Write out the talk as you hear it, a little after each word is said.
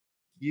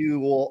you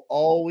will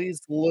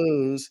always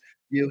lose.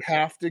 You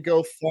have to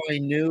go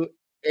find new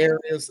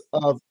areas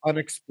of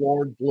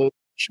unexplored blue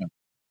ocean.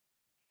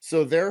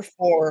 So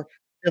therefore,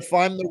 if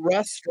I'm the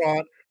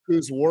restaurant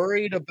who's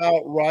worried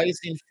about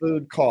rising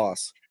food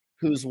costs,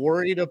 who's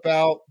worried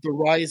about the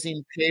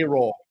rising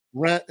payroll,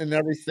 rent, and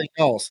everything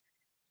else,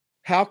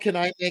 how can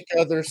I make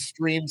other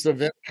streams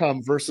of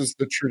income versus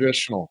the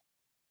traditional?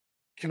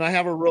 Can I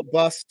have a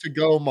robust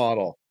to-go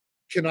model?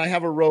 Can I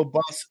have a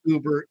robust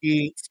Uber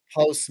Eats,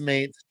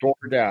 Postmates,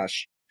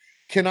 DoorDash?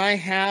 Can I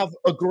have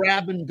a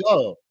grab and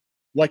go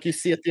like you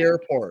see at the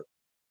airport?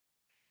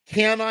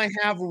 Can I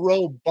have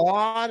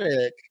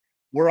robotic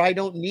where I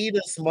don't need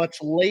as much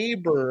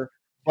labor,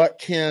 but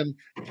can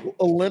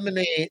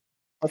eliminate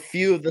a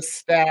few of the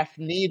staff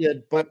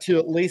needed, but to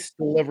at least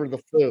deliver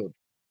the food?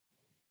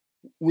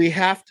 We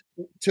have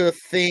to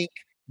think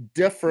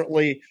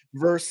differently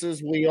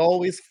versus we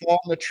always fall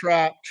in the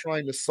trap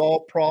trying to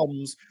solve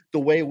problems the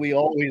way we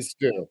always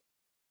do.